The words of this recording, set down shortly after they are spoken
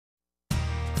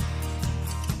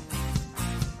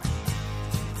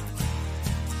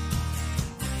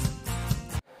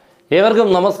ഏവർക്കും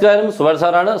നമസ്കാരം. സുഭാഷ്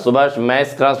സാറാണ്. സുഭാഷ്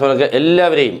മാത്സ് ക്ലാസ്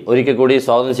എല്ലാവരെയും ഒരിക്കൽ കൂടി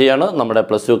സ്വാഗതം ചെയ്യാണ്. നമ്മുടെ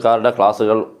 +2 കാരുടെ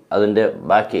ക്ലാസ്സുകൾ അതിൻ്റെ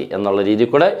ബാക്കി എന്നുള്ള രീതിയിൽ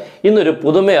കൂടെ ഇന്നൊരു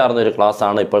പുതുമയാർന്നൊരു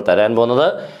ക്ലാസ്സാണ് ഇപ്പോൾ തരാൻ പോകുന്നത്.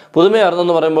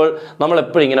 പുതുമയാർന്നെന്ന് പറയുമ്പോൾ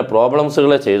നമ്മളെപ്പോഴും ഇങ്ങനെ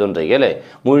പ്രോബ്ലംസുകൾ ചെയ്തുകൊണ്ടിരിക്കുക അല്ലേ,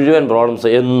 മുഴുവൻ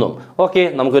പ്രോബ്ലംസ് എന്നും. ഓക്കെ,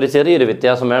 നമുക്കൊരു ചെറിയൊരു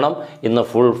വ്യത്യാസം വേണം. ഇന്ന്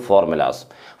ഫുൾ ഫോർമുലാസ്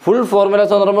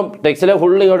എന്ന് പറയുമ്പോൾ ടെക്സ്റ്റിലെ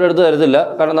ഫുൾ ഇങ്ങോട്ട് എടുത്ത് തരത്തില്ല,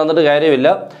 കാരണം തന്നിട്ട് കാര്യമില്ല.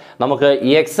 നമുക്ക്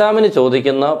ഈ എക്സാമിന്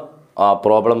ചോദിക്കുന്ന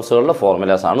പ്രോബ്ലംസുകളുടെ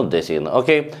ഫോർമുലാസ് ആണ് ഉദ്ദേശിക്കുന്നത്.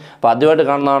 ഓക്കെ, അപ്പോൾ ആദ്യമായിട്ട്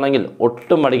കാണുന്നതാണെങ്കിൽ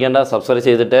ഒട്ടും മടിക്കേണ്ട, സബ്സ്ക്രൈബ്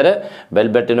ചെയ്തിട്ടേര്, ബെൽ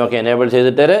ബട്ടനൊക്കെ എനേബിൾ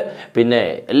ചെയ്തിട്ടേര്. പിന്നെ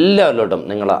എല്ലാവരിലോട്ടും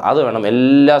നിങ്ങൾ അത് വേണം,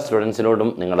 എല്ലാ സ്റ്റുഡൻസിനോടും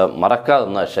നിങ്ങൾ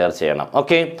മറക്കാതെ ഷെയർ ചെയ്യണം.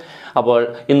 ഓക്കെ, അപ്പോൾ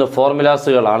ഇന്ന്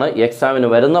ഫോർമുലാസുകളാണ്, എക്സാമിന്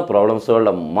വരുന്ന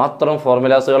പ്രോബ്ലംസുകളുടെ മാത്രം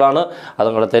ഫോർമുലാസുകളാണ്. അത്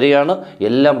നിങ്ങൾ തരികയാണ്.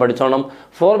 എല്ലാം പഠിച്ചോണം.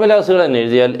 ഫോർമുലാസുകൾ തന്നെ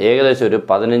എഴുതിയാൽ ഏകദേശം ഒരു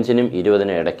 15നും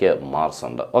 20നും ഇടയ്ക്ക് മാർക്സ്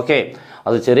ഉണ്ട്. ഓക്കെ,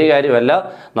 അത് ചെറിയ കാര്യമല്ല,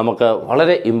 നമുക്ക്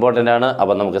വളരെ ഇമ്പോർട്ടൻ്റ് ആണ്.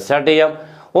 അപ്പോൾ നമുക്ക് സ്റ്റാർട്ട് ചെയ്യാം.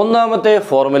 ഒന്നാമത്തെ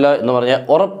ഫോർമുല എന്ന് പറഞ്ഞാൽ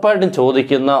ഉറപ്പായിട്ടും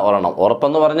ചോദിക്കുന്ന ഒരെണ്ണം.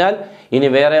 ഉറപ്പെന്ന് പറഞ്ഞാൽ ഇനി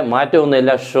വേറെ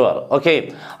മാറ്റമൊന്നുമില്ല, ഷുവർ. ഓക്കെ,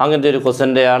 അങ്ങനത്തെ ഒരു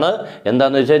ക്വസ്റ്റൻ്റെ ആണ്.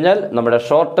 എന്താണെന്ന് വെച്ച് കഴിഞ്ഞാൽ നമ്മുടെ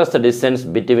ഷോർട്ടസ്റ്റ് ഡിസ്റ്റൻസ്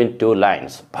ബിറ്റ്വീൻ 2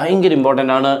 ലൈൻസ് ഭയങ്കര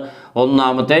ഇമ്പോർട്ടൻ്റ് ആണ്.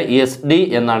 ഒന്നാമത്തെ SD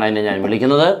എന്നാണ് അതിനെ ഞാൻ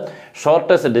വിളിക്കുന്നത്.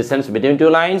 Shortest distance between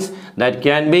 2 lines that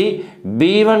can be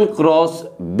B1 cross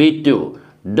B2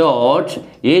 dot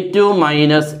A2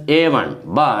 minus A1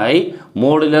 by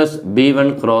modulus B1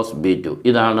 cross B2.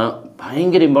 ഇതാണ്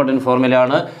ഭയങ്കര ഇമ്പോർട്ടൻറ്റ്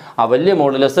ഫോർമുലയാണ്. ആ വലിയ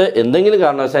മോഡുലസ് എന്തെങ്കിലും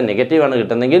കാരണവശാൽ നെഗറ്റീവാണ്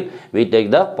കിട്ടുന്നതെങ്കിൽ we take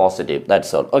the positive,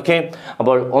 that's all. Okay,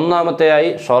 അപ്പോൾ ഒന്നാമത്തെയായി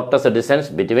ഷോർട്ടസ്റ്റ് ഡിസ്റ്റൻസ്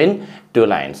ബിറ്റ്വീൻ 2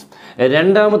 ലൈൻസ്.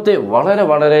 രണ്ടാമത്തെ വളരെ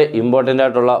വളരെ ഇമ്പോർട്ടൻ്റ്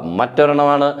ആയിട്ടുള്ള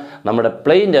മറ്റൊരെണ്ണമാണ് നമ്മുടെ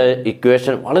പ്ലെയിൻ്റെ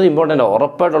ഇക്വേഷൻ. വളരെ important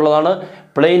ഉറപ്പായിട്ടുള്ളതാണ്.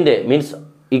 പ്ലെയിൻ്റെ means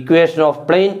equation of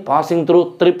plane passing through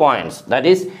 3 points, that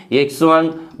is x1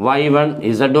 y1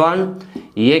 z1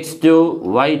 x2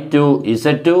 y2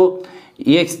 z2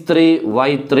 x3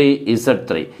 y3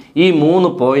 z3. ഈ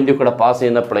 3 point കൂടെ pass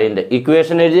ചെയ്യുന്ന പ്ലെയിൻ്റെ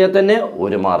ഇക്വേഷൻ എഴുതിയാൽ തന്നെ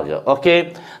ഒരു mark. Okay,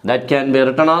 that can be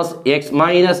written as x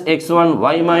minus x1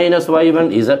 y minus y1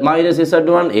 z minus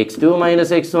z1 x2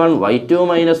 minus x1 y2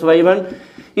 minus y1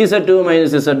 z2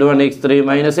 minus z1 x3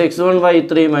 minus x1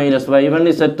 y3 minus y1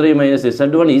 z3 minus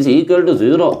z1 is equal to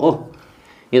 0.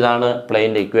 ഇതാണ്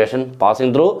പ്ലെയിൻ്റെ equation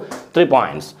passing through 3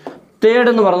 points. Third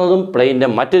എന്ന് പറയുന്നതും പ്ലെയിൻ്റെ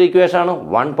മറ്റൊരു equation ആണ്.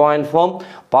 1 point form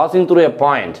passing through A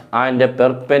point and A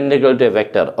perpendicular to A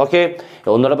vector. Okay,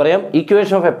 ഒന്നുകൂടെ പറയാം.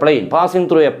 Equation of A plain passing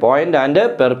through A point and A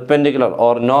perpendicular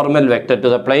or normal vector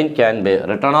to the plain can be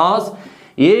written as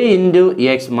a into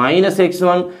x minus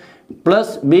x1 plus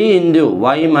b into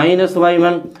y minus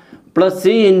y1 plus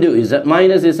c into z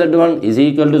minus z1 is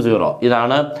equal to 0.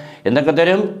 ഇതാണ് എന്തൊക്കെ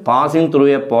തരും? Passing through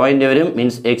A point വരും,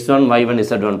 means x1 y1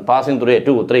 z1 passing through A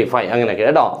 2 3 5 അങ്ങനെയൊക്കെ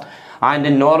കേട്ടോ. And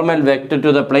normal vector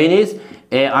to the plain is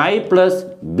ai plus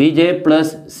bj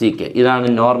plus ck. ഇതാണ്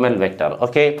normal vector.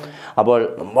 Okay, അപ്പോൾ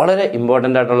വളരെ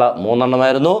important ആയിട്ടുള്ള 3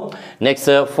 എണ്ണമായിരുന്നു.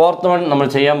 നെക്സ്റ്റ് ഫോർത്ത് വൺ നമ്മൾ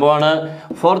ചെയ്യാൻ പോവാണ്.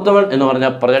 ഫോർത്ത് വൺ എന്ന്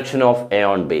പറഞ്ഞാൽ projection of A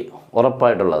on B.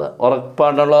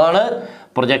 ഉറപ്പായിട്ടുള്ളതാണ്.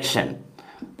 Projection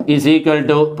is equal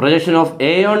to projection of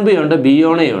A on B ഉണ്ട്, B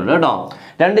on A ഉണ്ട് കേട്ടോ.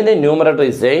 രണ്ടിൻ്റെ numerator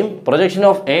is same. Projection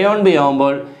of A on B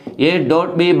ആകുമ്പോൾ A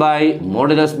dot B by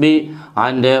modulus B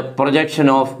and projection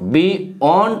of B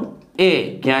on A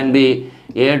can be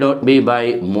A dot B by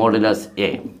modulus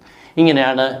A.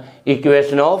 ഇങ്ങനെയാണ്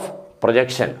equation of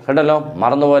projection. കേട്ടല്ലോ,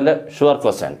 മറന്നുപോലെ, sure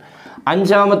question.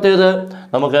 അഞ്ചാമത്തേത്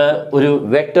നമുക്ക് ഒരു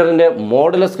വെക്ടറിൻ്റെ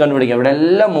modulus കണ്ടുപിടിക്കാം. ഇവിടെ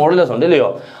എല്ലാം modulus ഉണ്ട് ഇല്ലയോ?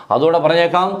 അതുകൂടെ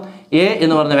പറഞ്ഞേക്കാം. എ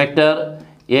എന്ന് പറഞ്ഞ vector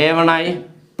A1i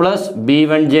plus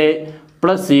B1j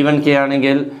plus C1k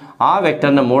ആണെങ്കിൽ ആ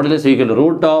വെക്ടറിൻ്റെ modulus equal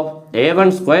root of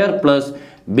A1 square plus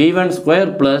B1 square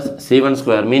plus C1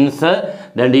 square. Means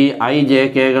രണ്ട് ഈ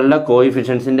IJKകളുടെ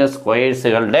കോയിഫിഷ്യൻസിൻ്റെ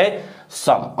സ്ക്വയേഴ്സുകളുടെ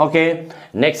some. Okay,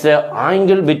 next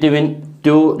angle between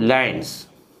 2 lines.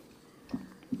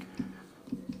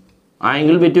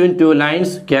 Angle between 2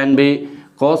 lines can be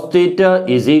cos theta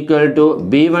is equal to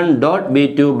B1 dot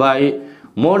B2 by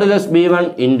modulus B1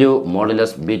 into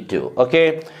modulus B2. Okay.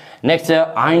 Next,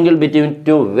 angle between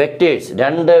 2 vectors.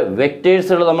 രണ്ട്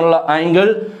വെക്ടേഴ്സുകൾ തമ്മിലുള്ള angle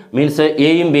means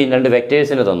എയും ബിയും രണ്ട്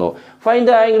വെക്ടേഴ്സിന് തന്നു. Find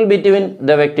the angle between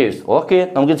the vectors. Okay,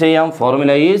 നമുക്ക് ചെയ്യാം.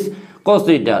 Formula is cos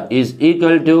theta is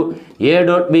equal to A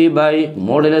dot B by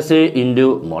modulus A into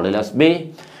modulus B.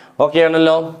 Okay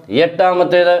ആണല്ലോ.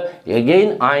 എട്ടാമത്തേത് again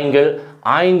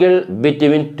angle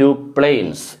between 2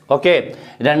 planes. Okay,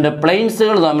 രണ്ട്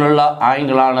പ്ലെയിൻസുകൾ തമ്മിലുള്ള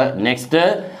ആംഗിളാണ്. Next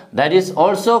that is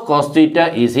also cos theta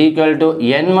is equal to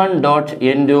n1 dot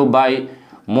n2 by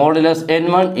modulus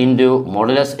n1 into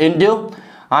modulus n2.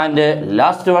 And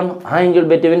last one angle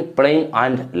between plain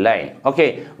and line. Okay,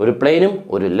 ഒരു പ്ലെയിനും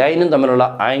ഒരു ലൈനും തമ്മിലുള്ള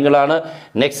ആംഗിളാണ്.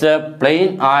 Next plain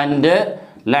and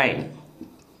line.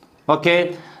 Okay,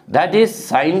 That is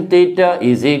sin theta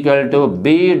is equal to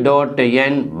b dot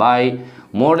n by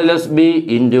modulus b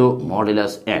into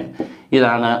modulus n.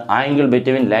 ഇതാണ് angle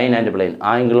between line and plain.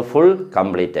 Angle full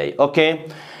complete ആയി. Okay,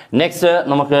 next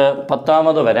നമുക്ക്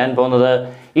 10ാമത് വരാൻ പോകുന്നത്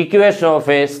equation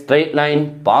of A straight line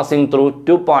passing through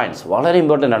 2 points. വളരെ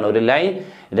important ആണ്. ഒരു line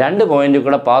 2 പോയിന്റിൽ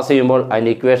കൂടെ പാസ് ചെയ്യുമ്പോൾ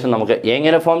അതിൻ്റെ ഇക്വേഷൻ നമുക്ക്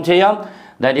എങ്ങനെ ഫോം ചെയ്യാം?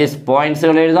 ദാറ്റ് ഈസ്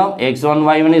പോയിന്റ്സുകൾ എഴുതാം. x1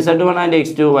 y1 z1 and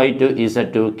x2 y2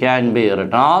 z2 can be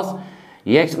written as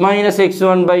x minus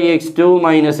x1 by x2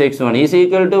 minus x1 is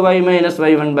equal to y minus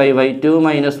y1 by y2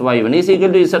 minus y1 is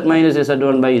equal to z minus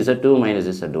z1 by z2 minus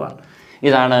z1.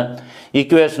 ഇതാണ്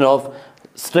equation of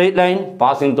straight line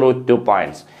passing through 2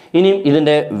 points. ഇനിയും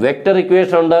ഇതിൻ്റെ vector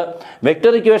equation ഉണ്ട്.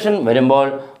 Vector equation വരുമ്പോൾ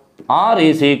r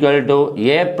is equal to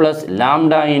A plus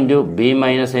lambda into B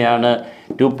minus A ആണ്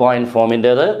 2 point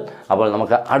ഫോമിൻ്റേത്. അപ്പോൾ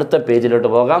നമുക്ക് അടുത്ത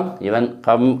പേജിലോട്ട് പോകാം. ഇവൻ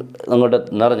അങ്ങോട്ട്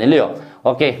നിറഞ്ഞില്ലയോ?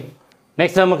 ഓക്കെ,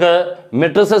 നെക്സ്റ്റ് നമുക്ക്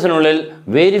മെട്രിസസിനുള്ളിൽ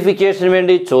വേരിഫിക്കേഷന്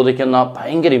വേണ്ടി ചോദിക്കുന്ന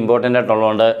ഭയങ്കര ഇമ്പോർട്ടൻ്റ്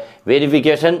ആയിട്ടുള്ളതുകൊണ്ട്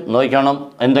വേരിഫിക്കേഷൻ നോക്കണം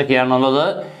എന്തൊക്കെയാണുള്ളത്.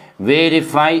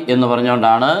 വേരിഫൈ എന്ന്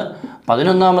പറഞ്ഞുകൊണ്ടാണ്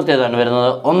 11ാമത്തേതാണ് വരുന്നത്.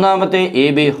 ഒന്നാമത്തെ A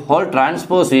B whole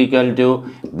transpose equal to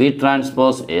B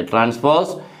transpose A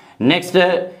transpose. Next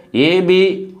A B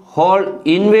whole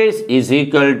inverse is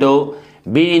equal to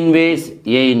B inverse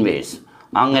A inverse.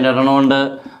 അങ്ങനെ ഒരെണ്ണമുണ്ട്.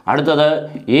 അടുത്തത്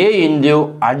A into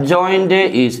adjoint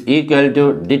is equal to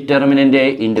determinant A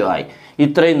into I.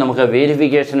 ഇത്രയും നമുക്ക്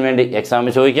വേരിഫിക്കേഷന് വേണ്ടി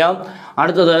എക്സാമിന് ചോദിക്കാം.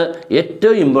 അടുത്തത്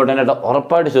ഏറ്റവും important ആയിട്ട്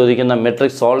ഉറപ്പായിട്ട് ചോദിക്കുന്ന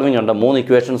മെട്രിക്സ് സോൾവിംഗ് ഉണ്ട്. 3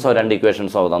 ഇക്വേഷൻസോ 2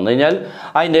 ഇക്വേഷൻസോ തന്നു കഴിഞ്ഞാൽ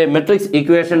അതിൻ്റെ matrix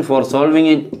equation for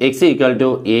solving in X equal to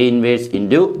A inverse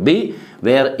into B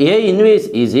where A inverse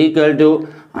is equal to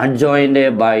adjoint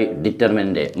by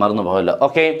determinant. മറന്നു പോകല്ലോ.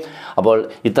 ഓക്കെ, അപ്പോൾ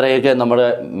ഇത്രയൊക്കെ നമ്മുടെ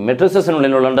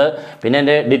മെട്രിക്സസിനുള്ളിലുണ്ട്. പിന്നെ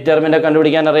എൻ്റെ ഡിറ്റർമിനൻ്റ്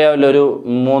കണ്ടുപിടിക്കാൻ അറിയാമല്ലോ. ഒരു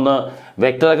 3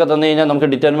 വെക്ടറൊക്കെ തന്നു കഴിഞ്ഞാൽ നമുക്ക്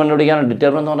ഡിറ്റർമിനൻ്റ് കണ്ടുപിടിക്കാൻ.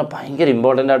 ഡിറ്റർമിനൻ്റ് എന്ന് പറഞ്ഞാൽ ഭയങ്കര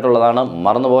ഇമ്പോർട്ടൻ്റ് ആയിട്ടുള്ളതാണ്.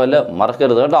 മറന്നു പോകല്,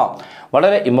 മറക്കരുത് കേട്ടോ.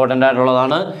 വളരെ ഇമ്പോർട്ടൻ്റ്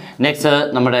ആയിട്ടുള്ളതാണ്. നെക്സ്റ്റ്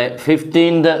നമ്മുടെ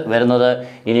 15th വരുന്നത്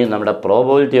ഇനി നമ്മുടെ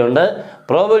പ്രോബബിലിറ്റി ഉണ്ട്.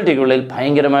 പ്രോബബിലിറ്റിക്കുള്ളിൽ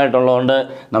ഭയങ്കരമായിട്ടുള്ളതുകൊണ്ട്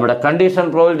നമ്മുടെ കണ്ടീഷൻ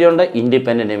പ്രോബബിലിറ്റി ഉണ്ട്,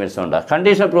 ഇൻഡിപെൻഡൻറ്റ് ഇവൻറ്റ്സ് ഉണ്ട്.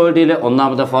 കണ്ടീഷൻ പ്രോബബിലിറ്റിയിലെ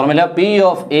ഒന്നാമത്തെ formula P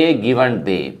of A given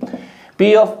B. P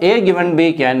of A given B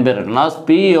can be written as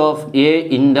P of A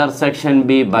intersection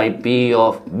B by P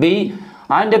of B,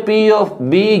 and P of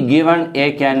B given A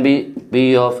can be P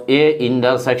of A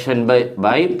intersection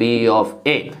by P of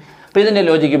A. അപ്പോൾ ഇതിൻ്റെ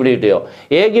logic ഇവിടെ കിട്ടിയോ?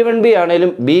 A given B ആണെങ്കിലും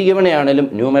be given A ആണെങ്കിലും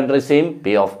numerator same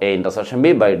P of A intersection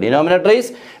B by denominator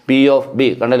is P of B.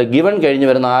 കണ്ടല്ലോ, given കഴിഞ്ഞ്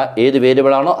വരുന്ന ആ ഏത്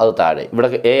വേരിയബിൾ ആണോ അത് താഴെ. ഇവിടെ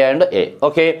എ ആയതുകൊണ്ട് എ.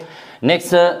 ഓക്കെ,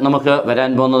 നെക്സ്റ്റ് നമുക്ക്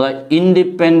വരാൻ പോകുന്നത്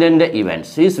independent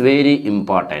events is very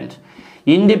important.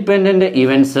 Independent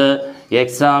events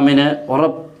എക്സാമിന്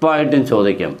ഉറപ്പായിട്ടും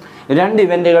ചോദിക്കും. 2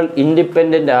 ഇവൻറ്റുകൾ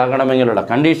independent ആകണമെങ്കിലുള്ള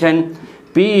condition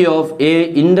P of A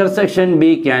intersection B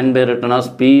can be written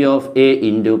as P of A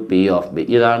into P of B.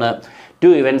 ഇതാണ്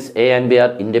 2 events A and B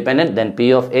are independent, then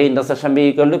P of A intersection B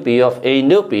equal to P of A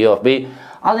into P of B.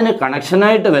 അതിന്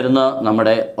കണക്ഷനായിട്ട് വരുന്ന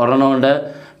നമ്മുടെ ഒരെണ്ണമുണ്ട്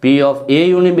P of A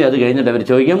union B. അത് കഴിഞ്ഞിട്ട് അവർ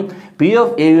ചോദിക്കും P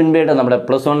of A union ബിയുടെ നമ്മുടെ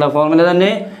 +1 formula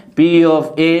തന്നെ P of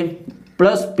A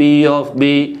plus P of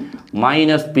B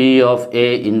minus P of A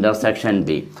intersection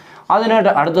B.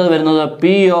 അതിനായിട്ട് അടുത്തത് വരുന്നത്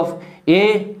P of A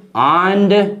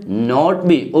and not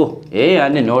be. A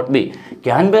and not be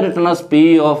can be written as P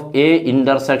of A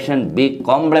intersection B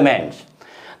compliment.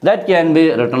 That can be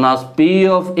written as P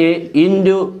of A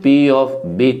into P of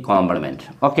B complement.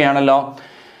 Okay ആണല്ലോ.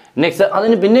 Next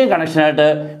അതിന് പിന്നെയും കണക്ഷനായിട്ട്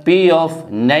P of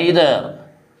neither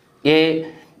A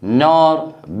nor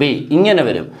B ഇങ്ങനെ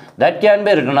വരും. That can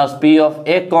be written as P of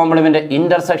A complement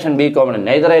intersection B complement.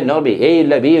 Neither A nor B, A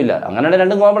ഇല്ല B ഇല്ല, അങ്ങനെയാണ്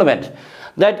രണ്ടും compliment.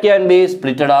 That can be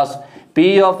splitted as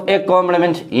P of A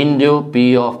complement into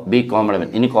P of B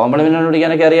complement. ഇനി compliment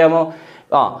കണ്ടുപിടിക്കാനൊക്കെ അറിയാമോ?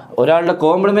 ഒരാളുടെ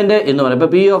compliment എന്ന് പറയുമ്പോൾ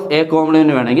P of A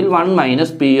compliment വേണമെങ്കിൽ 1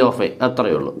 മൈനസ് പി ഓഫ് എ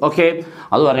അത്രയേ ഉള്ളൂ. ഓക്കെ,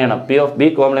 അത് പറയണം. P of B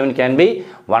compliment can be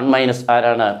 1 minus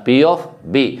ആരാണ്? P of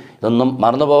B. ഇതൊന്നും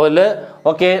മറന്നു പോവല്ലേ.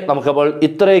 ഓക്കെ, നമുക്കപ്പോൾ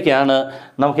ഇത്രയൊക്കെയാണ്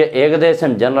നമുക്ക്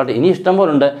ഏകദേശം ജനറലായിട്ട്. ഇനി ഇഷ്ടം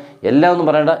പോലെ ഉണ്ട്, എല്ലാം ഒന്നും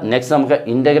പറയണ്ട. നെക്സ്റ്റ് നമുക്ക്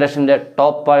ഇൻ്റഗ്രേഷൻ്റെ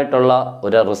ടോപ്പായിട്ടുള്ള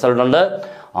ഒരു റിസൾട്ട് ഉണ്ട്.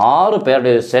 6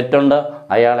 പേരുടെ ഒരു സെറ്റുണ്ട്,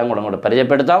 അയാളെ കൂടെ അങ്ങോട്ട്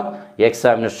പരിചയപ്പെടുത്താം.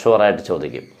 എക്സാമിന് ഷുവറായിട്ട്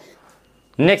ചോദിക്കും.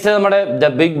 നെക്സ്റ്റ് നമ്മുടെ ദ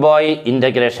ബിഗ് ബോയ്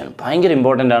ഇൻ്റഗ്രേഷൻ. ഭയങ്കര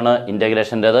ഇമ്പോർട്ടൻ്റ് ആണ്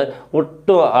ഇൻ്റഗ്രേഷൻ്റേത്.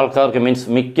 ഒട്ടും ആൾക്കാർക്ക് മീൻസ്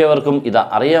മിക്കവർക്കും ഇത്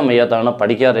അറിയാൻ വയ്യാത്തതാണ്,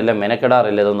 പഠിക്കാറില്ല,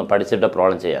 മെനക്കെടാറില്ല ഇതൊന്ന് പഠിച്ചിട്ട്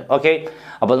പ്രോബ്ലം ചെയ്യാൻ. ഓക്കെ,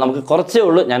 അപ്പോൾ നമുക്ക് കുറച്ചേ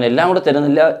ഉള്ളൂ, ഞാൻ എല്ലാം കൂടെ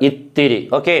തരുന്നില്ല, ഇത്തിരി.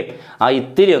 ഓക്കെ, ആ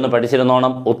ഇത്തിരി ഒന്ന്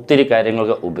പഠിച്ചിരുന്നോണം, ഒത്തിരി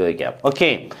കാര്യങ്ങൾക്ക് ഉപയോഗിക്കാം.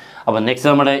 ഓക്കെ, അപ്പോൾ നെക്സ്റ്റ്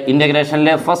നമ്മുടെ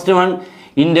ഇൻ്റഗ്രേഷനിലെ first one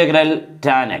integral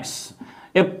tan X.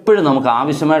 എപ്പോഴും നമുക്ക്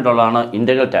ആവശ്യമായിട്ടുള്ളതാണ്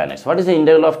integral tan X. What is the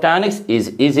integral of tan X?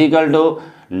 Is equal to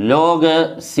log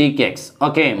sec x.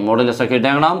 Okay, modulus ഒക്കെ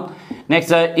ഇട്ടേക്കണം.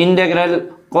 Next integral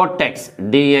cot x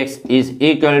dx is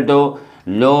equal to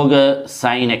log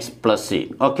sin x plus c.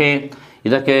 Okay,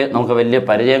 ഇതൊക്കെ നമുക്ക് വലിയ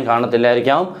പരിചയം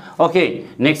കാണത്തില്ലായിരിക്കാം. Okay,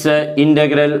 next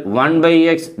integral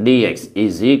 1/x dx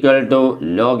is equal to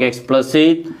log x plus c.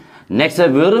 Next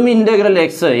വെറും integral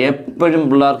X എപ്പോഴും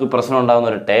പിള്ളേർക്ക് പ്രശ്നം ഉണ്ടാകുന്ന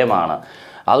ഒരു ടേമാണ്.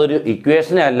 അതൊരു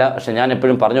ഇക്വേഷനേ അല്ല, പക്ഷെ ഞാൻ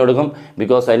എപ്പോഴും പറഞ്ഞു കൊടുക്കും.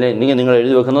 ബിക്കോസ് അതിൽ നിങ്ങൾ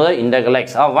എഴുതി വെക്കുന്നത് ഇൻ്റഗ്രൽ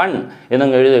എക്സ് 1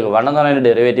 എന്നങ്ങ് എഴുതി വെക്കും. 1 എന്ന് പറയുന്നത്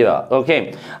ഡെറിവേറ്റീവാണ്. ഓക്കെ,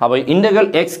 അപ്പോൾ integral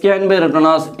X can be written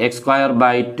as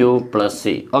x²/2 + c.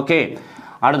 Okay,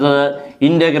 അടുത്തത്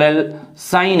integral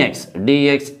sign X D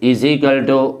X is equal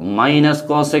to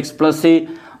 -cos x + c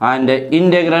and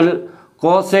integral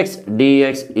cos X D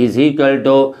X is equal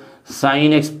to sign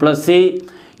X + c.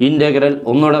 Integral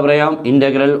ഒന്നുകൂടെ പറയാം,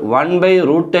 integral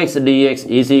 1/√x dx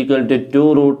is equal to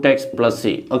 2√x + c.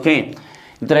 Okay,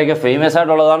 ഇത്രയൊക്കെ famous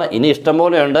ആയിട്ടുള്ളതാണ്. ഇനി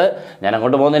ഇഷ്ടംപോലെ ഉണ്ട്, ഞാൻ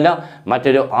അങ്ങോട്ട് പോകുന്നില്ല.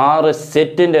 മറ്റൊരു 6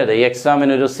 സെറ്റിൻ്റേത്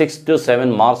എക്സാമിന് ഒരു 6 to 7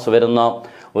 മാർക്സ് വരുന്ന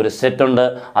ഒരു സെറ്റുണ്ട്.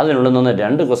 അതിനുള്ളിൽ നിന്ന്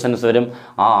 2 ക്വസ്റ്റ്യൻസ് വരും.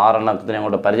 ആ 6 എണ്ണത്തിന്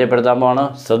അങ്ങോട്ട് പരിചയപ്പെടുത്താൻ പോവാണ്,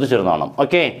 ശ്രദ്ധിച്ചിരുന്നോണം.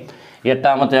 ഓക്കെ,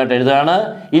 8ാമത്തെ ആയിട്ട് എഴുതുകയാണ്.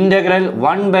 ഇൻ്റഗ്രൽ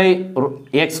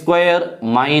 1/x²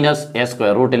 -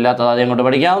 a², റൂട്ട് ഇല്ലാത്തത് ആദ്യം അങ്ങോട്ട്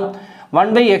പഠിക്കാം.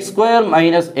 1/x² -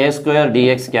 a²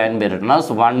 dx can be written as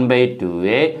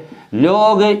 1/2a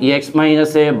log x -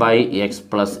 a/x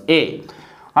plus a.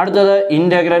 അടുത്തത്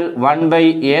integral 1/a²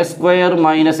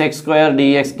 - x²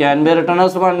 dx can be written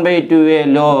as 1/2a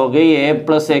log a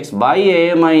plus x by a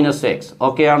minus x.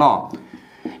 Okay ആണോ?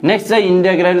 Next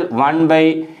integral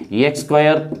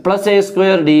 1/x² plus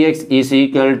a² dx is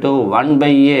equal to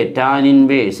 1/a tan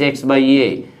inverse x by a.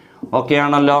 Okay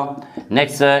ആണല്ലോ?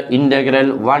 Next integral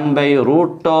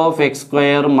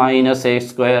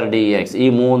 1/√x² - a² dx. ഈ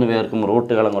 3 പേർക്കും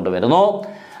റൂട്ടുകൾ അങ്ങോട്ട് വരുന്നു.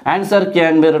 Answer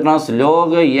can be written as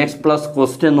log x plus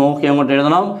question നോക്കി അങ്ങോട്ട്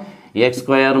എഴുതണം. x²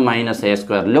 - a².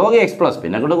 log x plus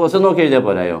പിന്നെ അങ്ങോട്ട് ക്വസ്റ്റ്യൻ നോക്കി എഴുതിയാൽ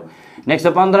പോരായോ?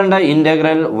 Next 12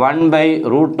 integral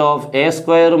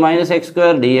 1/√a² - x²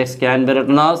 dx can be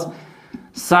written as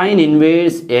sin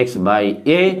inverse x by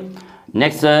a.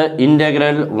 Next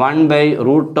integral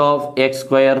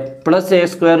 1/√x² plus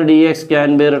a² dx can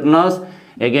be written as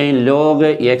again log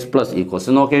x plus. ഈ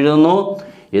question നോക്കി എഴുതുന്നു.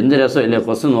 എന്ത് രസമില്ലേ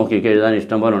question നോക്കിയൊക്കെ എഴുതാൻ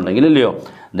ഇഷ്ടം പോലെ ഉണ്ടെങ്കിൽ ഇല്ലയോ?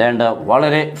 ദേണ്ട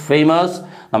വളരെ ഫേമസ്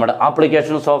നമ്മുടെ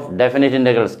applications of definite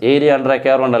integrals area under A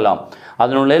curve ഉണ്ടല്ലോ,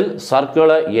 അതിനുള്ളിൽ സർക്കിൾ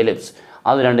എലിപ്സ്,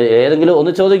 അത് രണ്ട് ഏതെങ്കിലും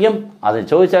ഒന്ന് ചോദിക്കും. അത്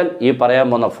ചോദിച്ചാൽ ഈ പറയാൻ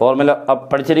പോകുന്ന ഫോർമുല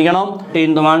പഠിച്ചിരിക്കണം.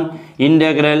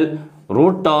 Integral √a²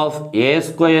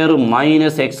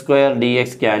 - x² dx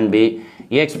can be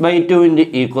x/2 into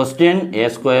ഈ question a²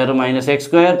 -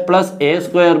 x² plus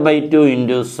a²/2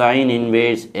 into sin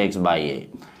inverse x by a.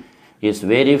 Is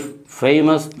very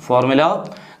famous formula.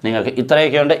 നിങ്ങൾക്ക്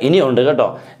ഇത്രയൊക്കെ ഉണ്ട്, ഇനിയുണ്ട് കേട്ടോ.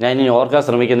 ഞാൻ ഇനി ഓർക്കാൻ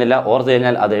ശ്രമിക്കുന്നില്ല, ഓർത്ത്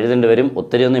കഴിഞ്ഞാൽ അത് എഴുതേണ്ടി വരും.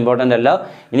 ഒത്തിരി ഒന്നും ഇമ്പോർട്ടൻ്റ് അല്ല,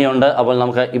 ഇനിയുണ്ട്. അപ്പോൾ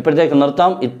നമുക്ക് ഇപ്പോഴത്തേക്ക്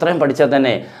നിർത്താം. ഇത്രയും പഠിച്ചാൽ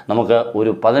തന്നെ നമുക്ക്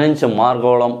ഒരു 15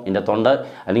 മാർക്കോളം ഇതിൻ്റെ തൊണ്ട്,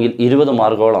 അല്ലെങ്കിൽ 20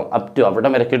 മാർക്കോളം അപ് ടു അവിടെ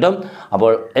വരെ കിട്ടും.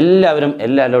 അപ്പോൾ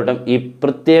എല്ലാവരോട്ടും ഈ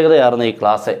പ്രത്യേകതയാർന്ന ഈ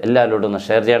ക്ലാസ് എല്ലാവരോട്ടും ഒന്ന്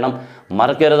ഷെയർ ചെയ്യണം.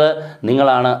 മറക്കരുത്,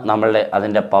 നിങ്ങളാണ് നമ്മളുടെ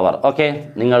അതിൻ്റെ പവർ. ഓക്കെ,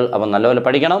 നിങ്ങൾ അപ്പം നല്ലപോലെ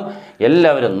പഠിക്കണം.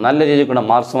 എല്ലാവരും നല്ല രീതിയിൽ കൂടെ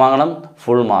മാർക്സ് വാങ്ങണം,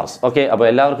 ഫുൾ മാർക്സ്. ഓക്കെ, അപ്പോൾ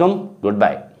എല്ലാവർക്കും ഗുഡ്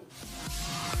ബൈ.